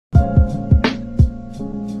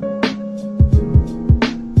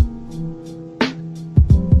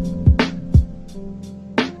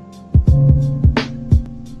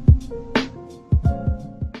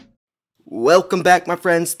Welcome back, my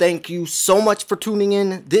friends. Thank you so much for tuning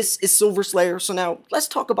in. This is Silver Slayer. So now let's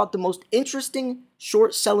talk about the most interesting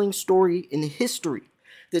short selling story in history.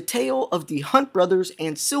 The tale of the Hunt brothers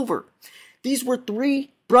and silver. These were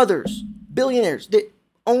three brothers, billionaires, that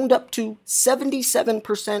owned up to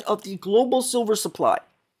 77% of the global silver supply.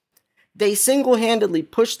 They single-handedly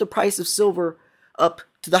pushed the price of silver up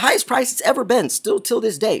to the highest price it's ever been, still till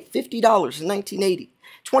this day, $50 in 1980.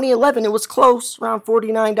 2011, it was close, around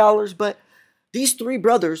 $49, but these three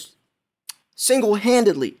brothers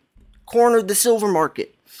single-handedly cornered the silver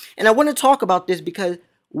market. And I want to talk about this because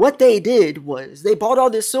what they did was they bought all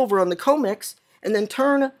this silver on the COMEX and then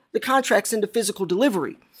turned the contracts into physical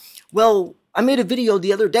delivery. Well, I made a video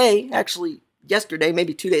the other day, actually yesterday,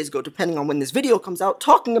 maybe 2 days ago, depending on when this video comes out,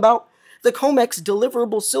 talking about the COMEX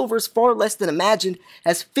deliverable silver is far less than imagined,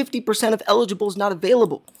 as 50% of eligible is not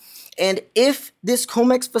available. And if this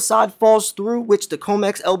COMEX facade falls through, which the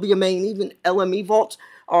COMEX, LBMA, and even LME vaults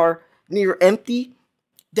are near empty,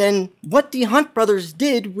 then what the Hunt brothers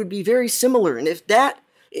did would be very similar. And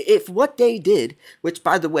if what they did, which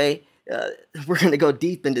by the way, we're going to go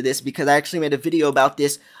deep into this because I actually made a video about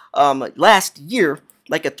this last year,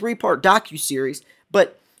 like a 3-part docu-series,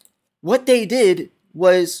 but what they did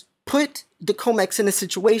was put the COMEX in a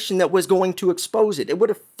situation that was going to expose it. It would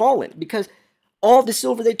have fallen because all the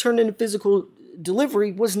silver they turned into physical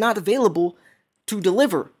delivery was not available to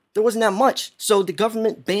deliver. There wasn't that much. So the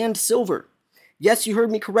government banned silver. Yes, you heard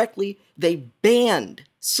me correctly. They banned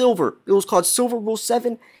silver. It was called Silver Rule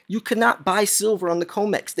 7. You could not buy silver on the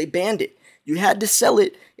COMEX. They banned it. You had to sell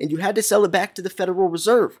it, and you had to sell it back to the Federal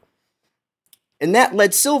Reserve. And that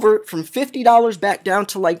led silver from $50 back down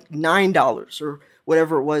to like $9 or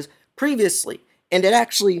whatever it was previously. And it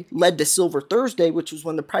actually led to Silver Thursday, which was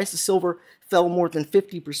when the price of silver fell more than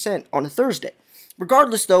 50% on a Thursday.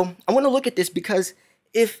 Regardless, though, I want to look at this because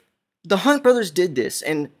if the Hunt brothers did this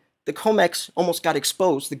and the COMEX almost got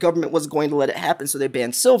exposed, the government wasn't going to let it happen, so they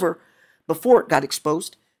banned silver before it got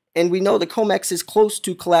exposed, and we know the COMEX is close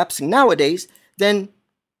to collapsing nowadays, then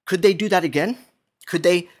could they do that again? Could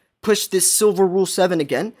they push this Silver Rule 7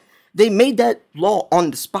 again? They made that law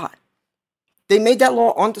on the spot. They made that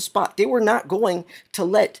law on the spot. They were not going to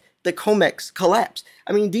let the COMEX collapse.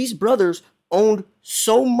 I mean, these brothers owned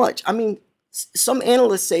so much. I mean, some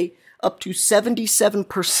analysts say up to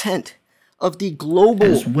 77% of the global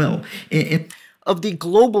as well of the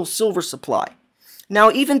global silver supply.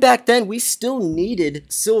 Now, even back then, we still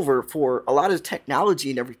needed silver for a lot of technology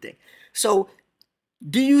and everything. So,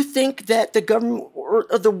 do you think that the government or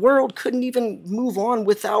the world couldn't even move on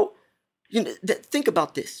without? Think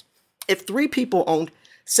about this. If 3 people owned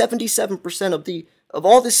 77% of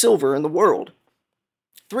all the silver in the world,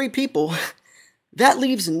 3 people, that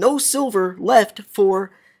leaves no silver left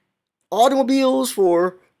for automobiles,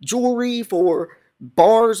 for jewelry, for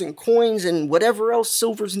bars and coins and whatever else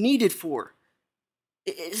silver's needed for.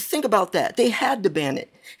 Think about that. They had to ban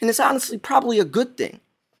it. And it's honestly probably a good thing.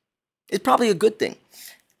 It's probably a good thing.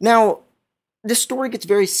 Now, this story gets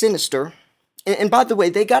very sinister. And by the way,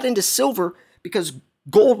 they got into silver because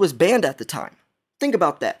gold was banned at the time. Think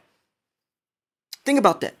about that. Think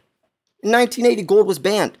about that. In 1980, gold was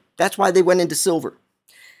banned. That's why they went into silver.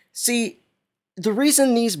 See, the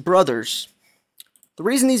reason these brothers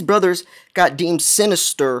got deemed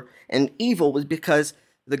sinister and evil was because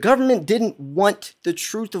the government didn't want the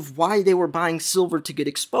truth of why they were buying silver to get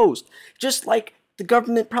exposed. Just like the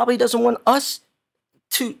government probably doesn't want us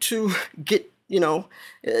to get,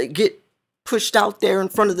 get pushed out there in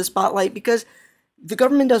front of the spotlight, because the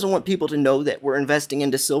government doesn't want people to know that we're investing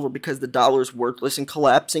into silver because the dollar is worthless and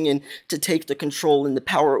collapsing, and to take the control and the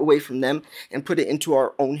power away from them and put it into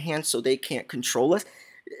our own hands so they can't control us.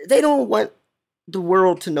 They don't want the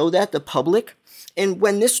world to know that, the public. And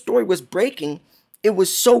when this story was breaking, it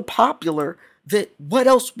was so popular that what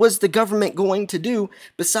else was the government going to do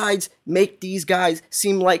besides make these guys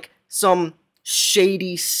seem like some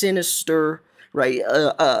shady, sinister, right,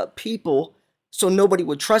 people, so nobody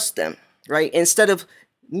would trust them. Right? Instead of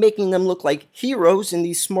making them look like heroes and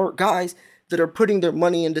these smart guys that are putting their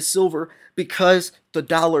money into silver because the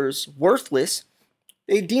dollar's worthless,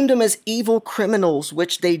 they deemed them as evil criminals,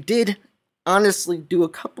 which they did honestly do a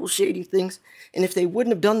couple shady things. And if they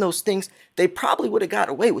wouldn't have done those things, they probably would have got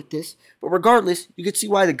away with this. But regardless, you could see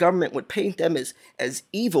why the government would paint them as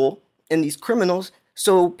evil and these criminals,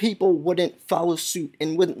 so people wouldn't follow suit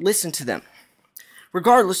and wouldn't listen to them.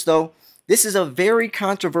 Regardless, though, this is a very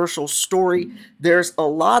controversial story. There's a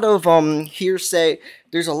lot of hearsay.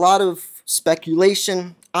 There's a lot of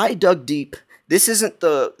speculation. I dug deep. This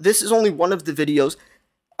is only one of the videos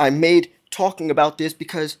I made talking about this,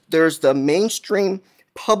 because there's the mainstream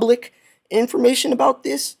public information about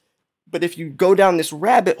this, but if you go down this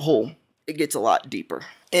rabbit hole, it gets a lot deeper.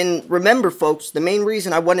 And remember, folks, the main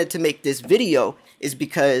reason I wanted to make this video is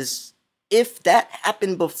because if that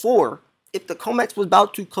happened before, if the COMEX was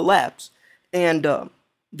about to collapse and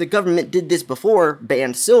the government did this before,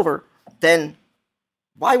 banned silver, then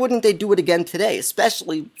why wouldn't they do it again today?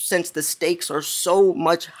 Especially since the stakes are so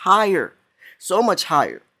much higher. So much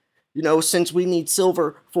higher. You know, since we need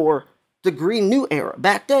silver for the Green New Era.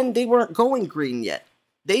 Back then, they weren't going green yet.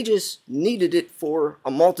 They just needed it for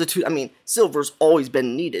a multitude. I mean, silver's always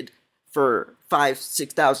been needed for 5,000 to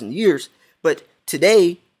 6,000 years. But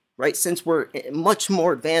today, right, since we're much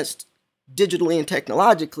more advanced digitally and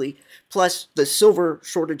technologically, plus the silver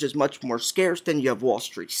shortage is much more scarce, then you have Wall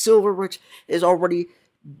Street Silver, which is already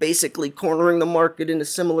basically cornering the market in a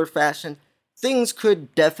similar fashion. Things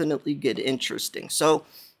could definitely get interesting. So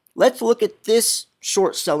let's look at this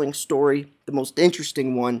short selling story, the most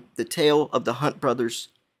interesting one, the tale of the Hunt brothers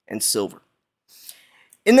and silver.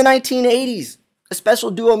 In the 1980s, a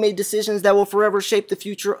special duo made decisions that will forever shape the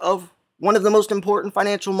future of one of the most important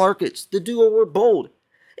financial markets. The duo were bold,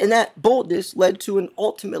 and that boldness led to an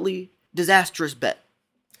ultimately disastrous bet.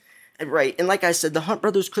 Right, and like I said, the Hunt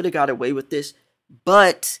brothers could have got away with this,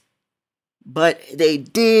 but they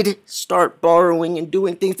did start borrowing and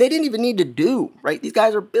doing things they didn't even need to do, right? These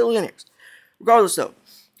guys are billionaires. Regardless though,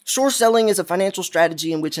 short selling is a financial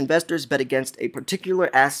strategy in which investors bet against a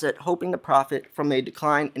particular asset hoping to profit from a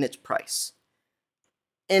decline in its price.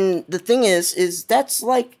 And the thing is that's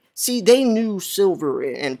like, see, they knew silver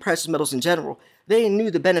and precious metals in general. They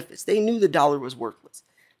knew the benefits. They knew the dollar was worthless.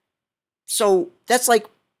 So that's like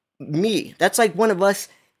me. That's like one of us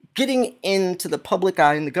getting into the public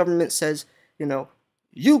eye and the government says, you know,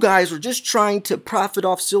 you guys are just trying to profit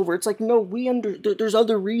off silver. It's like, no, there's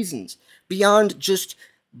other reasons beyond just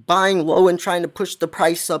buying low and trying to push the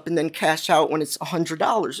price up and then cash out when it's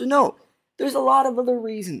 $100. No, there's a lot of other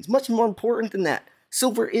reasons, much more important than that.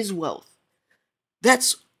 Silver is wealth.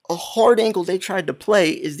 That's a hard angle they tried to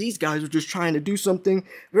play, is these guys are just trying to do something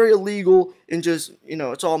very illegal and just, you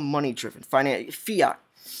know, it's all money driven, fiat.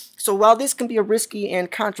 So while this can be a risky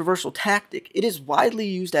and controversial tactic, it is widely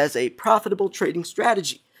used as a profitable trading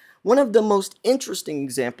strategy. One of the most interesting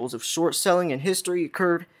examples of short selling in history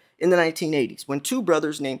occurred in the 1980s, when two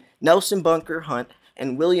brothers named Nelson Bunker Hunt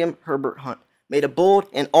and William Herbert Hunt made a bold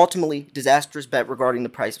and ultimately disastrous bet regarding the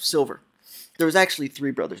price of silver. There was actually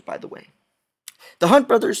three brothers, by the way. The Hunt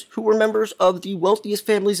brothers, who were members of the wealthiest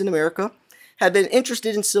families in America, had been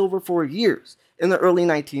interested in silver for years. In the early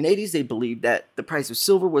 1980s, they believed that the price of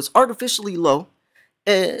silver was artificially low,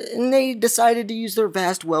 and they decided to use their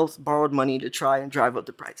vast wealth, borrowed money, to try and drive up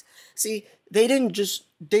the price. See, they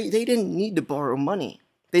didn't need to borrow money.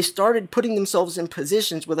 They started putting themselves in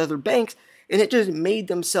positions with other banks, and it just made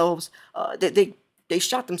themselves, they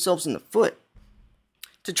shot themselves in the foot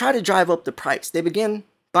to try to drive up the price. They began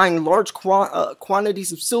buying large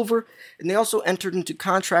quantities of silver, and they also entered into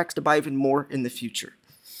contracts to buy even more in the future.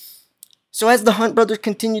 So as the Hunt brothers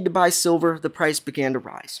continued to buy silver, the price began to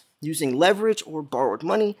rise. Using leverage or borrowed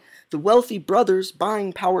money, the wealthy brothers'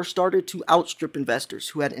 buying power started to outstrip investors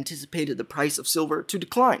who had anticipated the price of silver to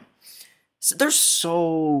decline. So there's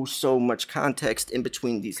so much context in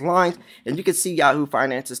between these lines, and you can see Yahoo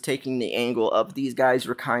Finance is taking the angle of these guys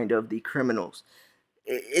were kind of the criminals.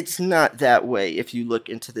 It's not that way if you look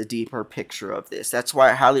into the deeper picture of this. That's why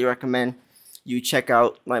I highly recommend you check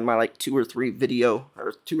out my two or three video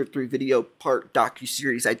part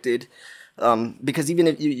docu-series I did, because even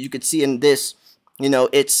if you could see in this, you know,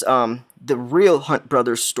 it's the real Hunt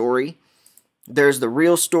brothers story. There's the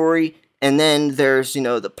real story, and then there's, you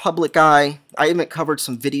know, the public eye. I even covered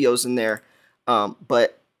some videos in there,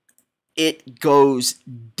 but it goes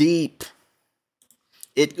deep.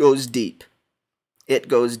 It goes deep. It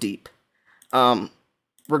goes deep.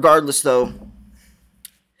 Regardless though,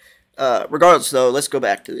 let's go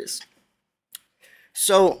back to this.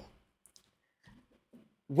 So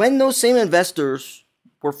when those same investors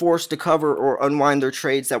were forced to cover or unwind their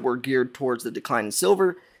trades that were geared towards the decline in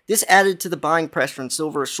silver, this added to the buying pressure and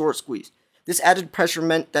silver short squeeze. This added pressure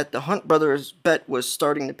meant that the Hunt brothers' bet was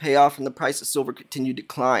starting to pay off and the price of silver continued to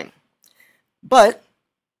climb. But,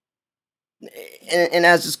 and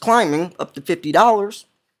as it's climbing up to $50,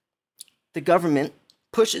 the government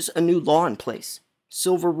pushes a new law in place.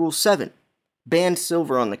 Silver Rule 7 banned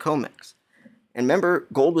silver on the COMEX. And remember,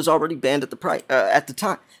 gold was already banned at the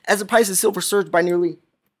time. As the price of silver surged by nearly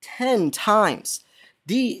 10 times,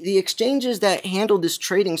 the exchanges that handled this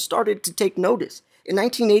trading started to take notice. In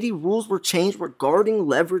 1980, rules were changed regarding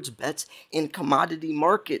leverage bets in commodity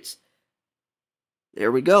markets.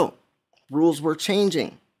 There we go. Rules were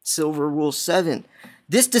changing. Silver Rule 7.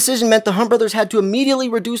 This decision meant the Hunt brothers had to immediately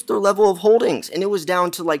reduce their level of holdings, and it was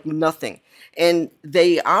down to like nothing. And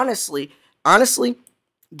they honestly,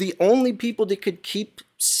 the only people that could keep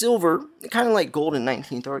silver, kind of like gold in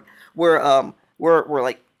 1930, were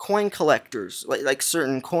like coin collectors, like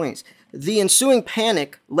certain coins. The ensuing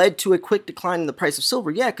panic led to a quick decline in the price of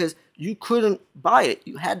silver. Yeah, because you couldn't buy it;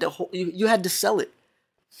 you had to you had to sell it.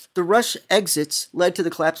 The rush exits led to the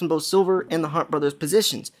collapse in both Silver and the Hunt brothers'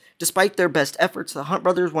 positions. Despite their best efforts, the Hunt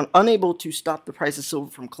brothers were unable to stop the price of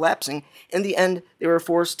silver from collapsing. In the end, they were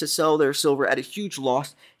forced to sell their silver at a huge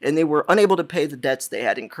loss, and they were unable to pay the debts they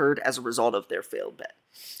had incurred as a result of their failed bet.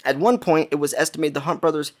 At one point, it was estimated the Hunt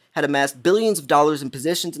brothers had amassed billions of dollars in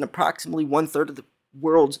positions in approximately one-third of the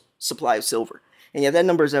world's supply of silver. And yeah, that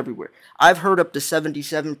number is everywhere. I've heard up to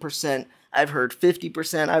 77%, I've heard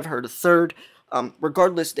 50%, I've heard a third.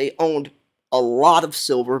 Regardless, they owned a lot of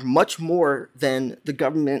silver, much more than the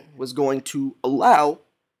government was going to allow.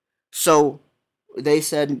 So they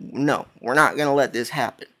said, no, we're not going to let this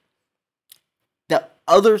happen. The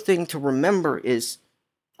other thing to remember is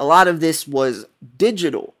a lot of this was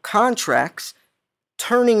digital contracts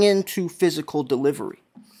turning into physical delivery.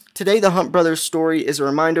 Today, the Hunt brothers' story is a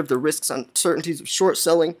reminder of the risks and uncertainties of short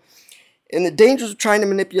selling and the dangers of trying to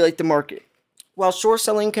manipulate the market. While short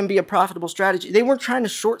selling can be a profitable strategy, they weren't trying to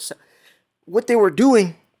short sell. What they were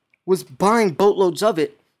doing was buying boatloads of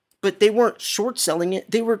it, but they weren't short selling it.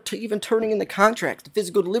 They were even turning in the contracts, the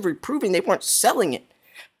physical delivery, proving they weren't selling it.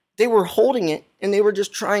 They were holding it, and they were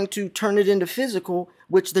just trying to turn it into physical,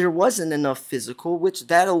 which there wasn't enough physical, which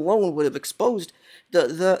that alone would have exposed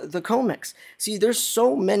the COMEX. See, there's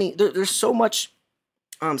so much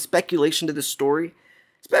speculation to this story,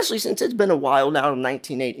 especially since it's been a while now in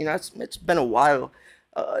 1980. You know, it's been a while.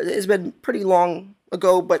 It's been pretty long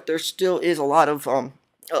ago, but there still is a lot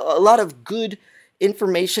of good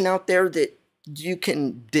information out there that you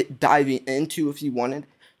can dive into if you wanted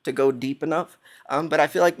to go deep enough. But I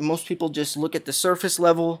feel like most people just look at the surface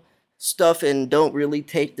level stuff and don't really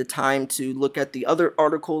take the time to look at the other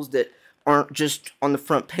articles that aren't just on the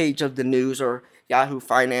front page of the news or Yahoo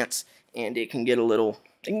Finance, and it can get a little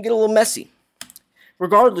messy.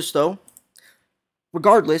 Regardless,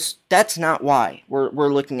 that's not why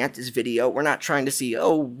we're looking at this video. We're not trying to see,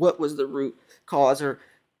 oh, what was the root cause, or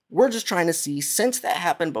we're just trying to see, since that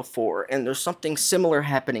happened before and there's something similar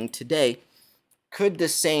happening today, could the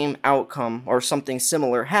same outcome or something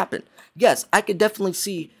similar happen? Yes, I could definitely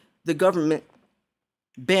see the government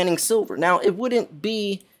banning silver. Now, it wouldn't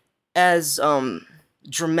be as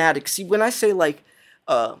dramatic. See, when I say like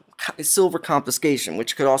silver confiscation,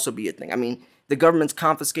 which could also be a thing, I mean, the government's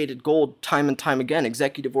confiscated gold time and time again.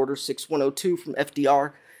 Executive Order 6102 from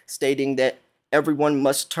FDR stating that everyone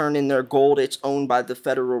must turn in their gold. It's owned by the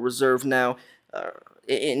Federal Reserve now.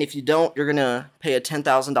 And if you don't, you're going to pay a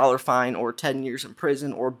 $10,000 fine or 10 years in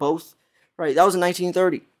prison or both. Right? That was in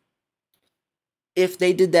 1930. If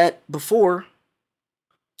they did that before,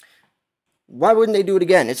 why wouldn't they do it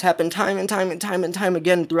again? It's happened time and time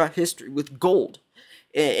again throughout history with gold.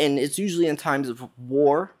 And it's usually in times of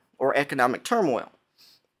war or economic turmoil.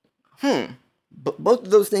 But both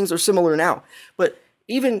of those things are similar now. But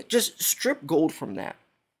even just strip gold from that.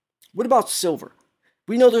 What about silver?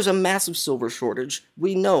 We know there's a massive silver shortage.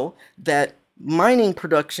 We know that mining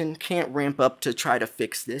production can't ramp up to try to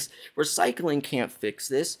fix this. Recycling can't fix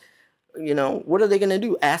this. You know, what are they going to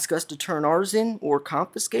do? Ask us to turn ours in or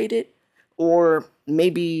confiscate it? Or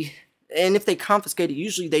maybe, and if they confiscate it,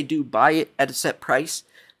 usually they do buy it at a set price.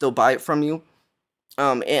 They'll buy it from you.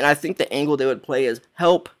 And I think the angle they would play is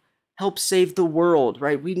help save the world,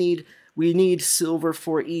 right? We need silver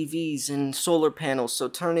for EVs and solar panels, so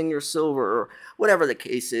turn in your silver, or whatever the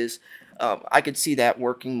case is. I could see that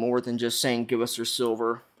working more than just saying give us your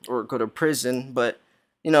silver or go to prison. But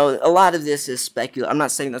you know, a lot of this is speculative. I'm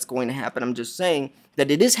not saying that's going to happen. I'm just saying that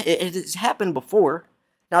it has happened before,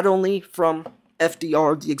 not only from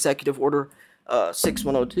FDR, the Executive Order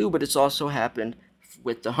 6102, but it's also happened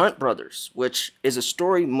with the Hunt brothers, which is a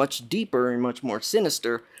story much deeper and much more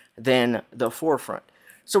sinister than the forefront.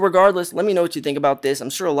 So regardless, let me know what you think about this. I'm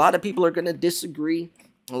sure a lot of people are going to disagree.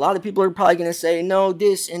 A lot of people are probably going to say no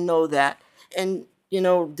this and no that. And, you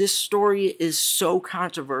know, this story is so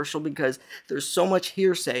controversial because there's so much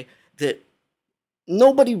hearsay that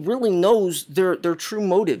nobody really knows their true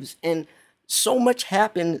motives. And so much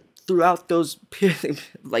happened throughout those,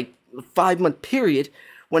 like, 5-month period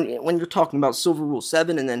when you're talking about Silver Rule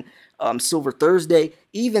 7 and then Silver Thursday,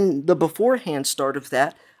 even the beforehand start of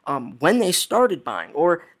that, when they started buying,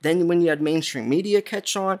 or then when you had mainstream media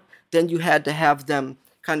catch on, then you had to have them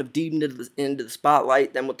kind of deemed into the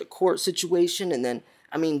spotlight, then with the court situation, and then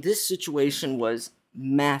I mean, this situation was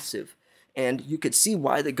massive, and you could see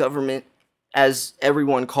why the government, as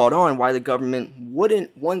everyone caught on, why the government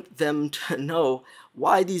wouldn't want them to know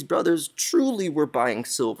why these brothers truly were buying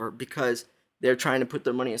silver, because they're trying to put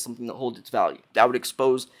their money in something that holds its value. That would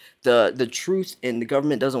expose the truth, and the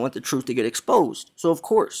government doesn't want the truth to get exposed. So of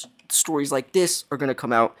course, stories like this are going to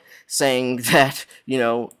come out saying that, you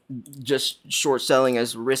know, just short selling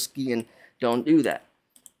is risky and don't do that.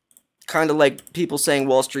 Kind of like people saying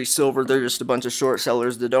Wall Street silver, they're just a bunch of short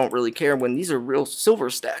sellers that don't really care, when these are real silver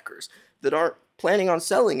stackers that aren't planning on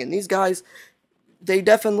selling. And these guys, they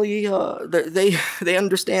definitely they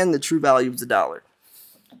understand the true value of the dollar.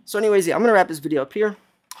 So anyways, yeah, I'm gonna wrap this video up here.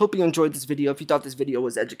 Hope you enjoyed this video. If you thought this video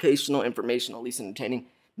was educational, informational, at least entertaining,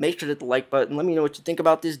 make sure to hit the like button. Let me know what you think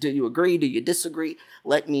about this. Do you agree? Do you disagree?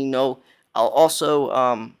 Let me know. I'll also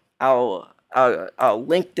I'll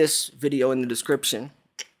link this video in the description.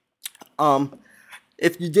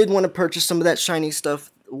 If you did want to purchase some of that shiny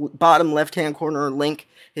stuff, bottom left-hand corner link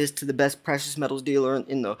is to the best precious metals dealer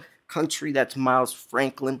in the country. That's Miles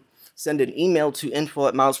Franklin. Send an email to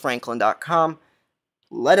info@milesfranklin.com.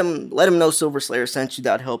 Let him know Silver Slayer sent you.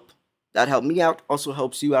 That helped me out. Also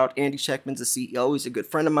helps you out. Andy Scheckman's the CEO. He's a good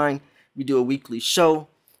friend of mine. We do a weekly show.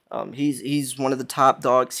 He's one of the top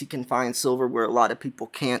dogs. He can find silver where a lot of people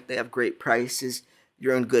can't. They have great prices.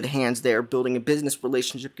 You're in good hands there. Building a business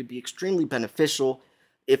relationship could be extremely beneficial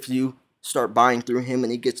if you start buying through him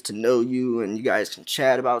and he gets to know you and you guys can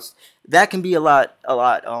chat about. That can be a lot.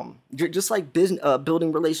 Just like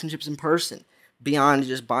building relationships in person, beyond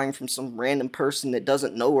just buying from some random person that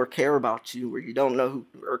doesn't know or care about you, or you don't know who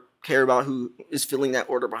or care about who is filling that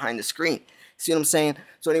order behind the screen. See what I'm saying?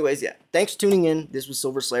 So anyways, yeah, thanks for tuning in. This was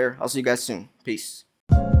Silver Slayer. I'll see you guys soon. Peace.